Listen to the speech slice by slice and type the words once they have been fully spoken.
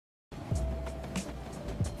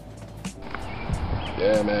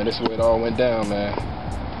Yeah, man, this is where it all went down, man.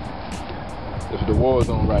 This is the war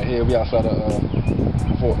zone right here. We outside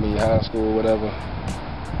of Fort Meade High School, whatever.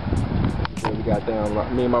 Where we got down.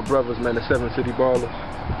 Me and my brothers, man, the 7 City Ballers.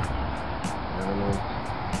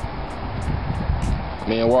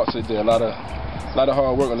 Me and Walter did a lot of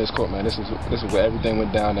hard work on this court, man. This is where everything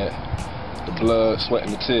went down at. The blood, sweat,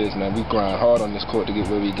 and the tears, man. We grind hard on this court to get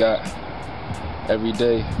where we got. Every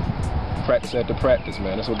day, practice after practice,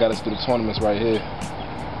 man. That's what got us to the tournaments right here.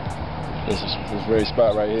 This very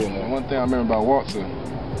spot right here, man. One thing I remember about Walter,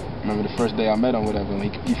 I remember the first day I met him, whatever.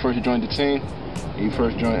 When he first joined the team, he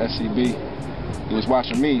first joined SCB. He was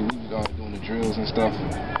watching me. We was doing the drills and stuff.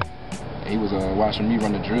 And he was watching me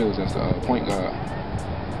run the drills as the point guard.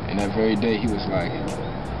 And that very day, he was like,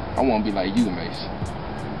 "I want to be like you, Mace."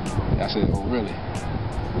 I said, "Oh, really?"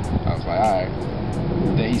 I was like, "All right."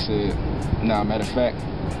 Then he said, "Nah, matter of fact,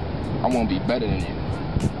 I want to be better than you.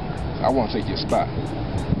 I want to take your spot."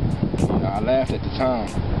 I laughed at the time,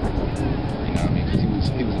 you know what I mean, because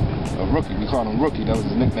he was a rookie. We called him Rookie. That was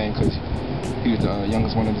his nickname because he was the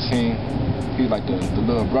youngest one of the team. He was like the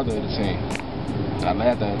little brother of the team. And I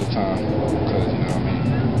laughed at the time because, you know what I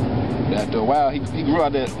mean. But after a while, he grew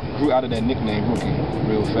out of that nickname Rookie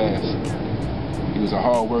real fast. He was a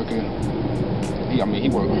hard worker. He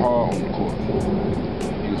worked hard on the court.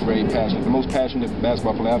 He was very passionate, the most passionate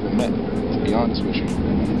basketball player I ever met, to be honest with you.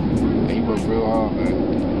 And he worked real hard, man.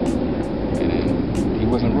 And then he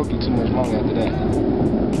wasn't rookie too much long after that.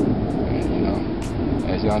 And, you know,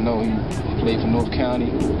 as y'all know, he played for North County.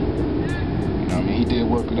 You know what I mean? He did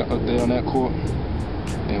work up there on that court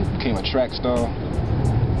and became a track star. You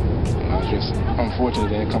know, it's just unfortunate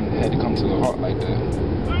that it had to come to the heart like that. You know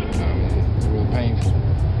what I mean? It's real painful.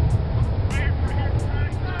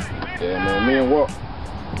 Yeah, man, me and Walt,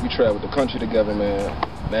 we traveled the country together, man.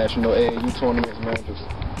 National AAU tournaments, man. Just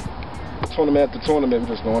tournament after tournament,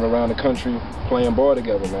 we're just going around the country playing ball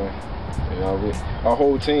together, man. You know, our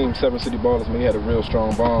whole team, 7 City Ballers, man, we had a real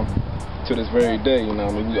strong bond to this very day. You know,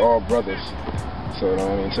 I mean, we all brothers. So, you know,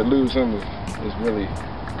 I mean, to lose him is really,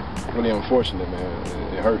 really unfortunate,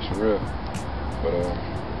 man. It hurts for real. But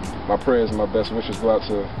my prayers and my best wishes go out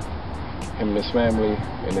to him and his family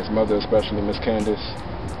and his mother, especially Miss Candace.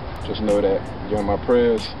 Just know that you're in my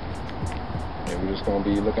prayers, and we're just gonna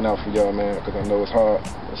be looking out for y'all, man, because I know it's hard.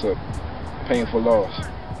 It's a painful loss.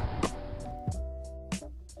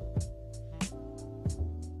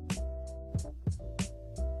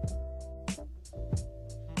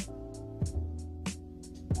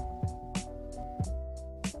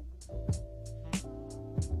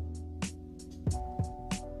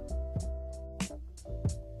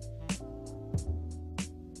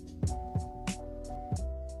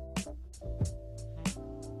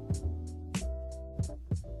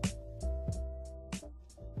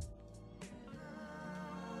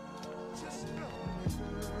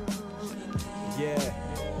 Yeah,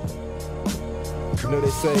 you know they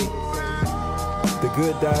say the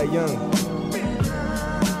good die young,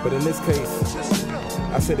 but in this case,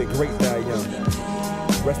 I say the great die young.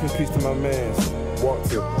 Rest in peace to my man,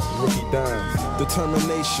 Walter, Rookie Dimes.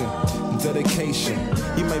 Determination, dedication.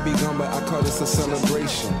 He might be gone, but I call this a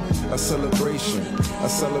celebration. A celebration, a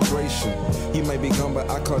celebration. He might be gone, but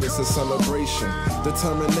I call this a celebration.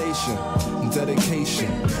 Determination, dedication.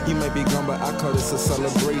 He might be gone, but I call this a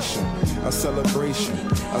celebration. A celebration,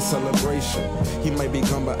 a celebration. He might be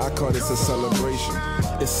gone, but I call this a celebration.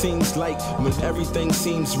 It seems like when everything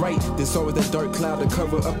seems right, there's always that dark cloud to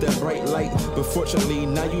cover up that bright light. But fortunately,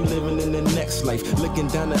 now you living in the next life. Looking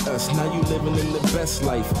down at us, now you living in the best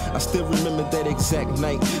life. I still remember that exact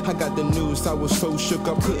night. I got the news, I was so shook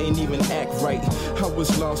I couldn't even act right. I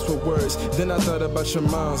was lost for words, then I thought about your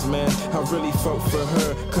moms, man. I really felt for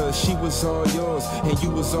her, cause she was all yours and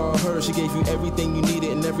you was all hers. She gave you everything you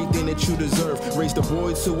needed and everything that you deserve. Raised a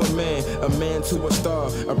boy to a man to a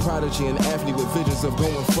star, a prodigy, an athlete with visions of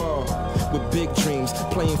going far. With big dreams,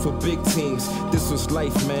 playing for big teams. This was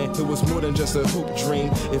life, man, it was more than just a hoop dream.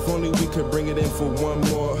 If only we could bring it in for one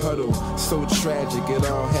more huddle. So tragic, it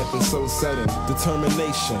all happened so sudden.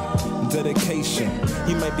 Determination, dedication.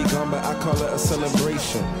 He might be gone, but I call it a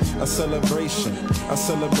celebration. A celebration, a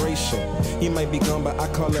celebration. He might be gone, but I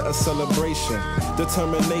call it a celebration.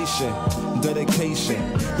 Determination, dedication.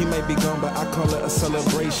 He might be gone, but I call it a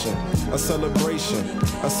celebration. A celebration,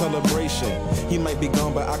 a celebration. He might be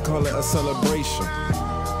gone, but I call it a celebration.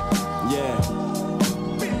 Yeah.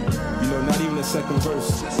 You know, not even the second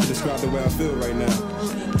verse to describe the way I feel right now.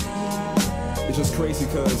 It's just crazy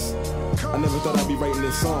cause I never thought I'd be writing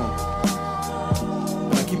this song.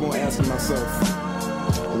 And I keep on asking myself,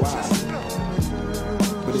 why?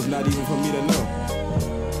 But it's not even for me to know.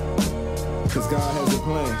 Cause God has a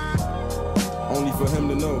plan, only for him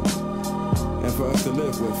to know, and for us to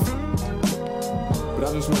live with. But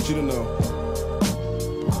I just want you to know,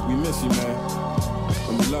 we miss you, man,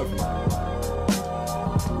 and we love you.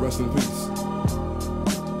 Rest in peace.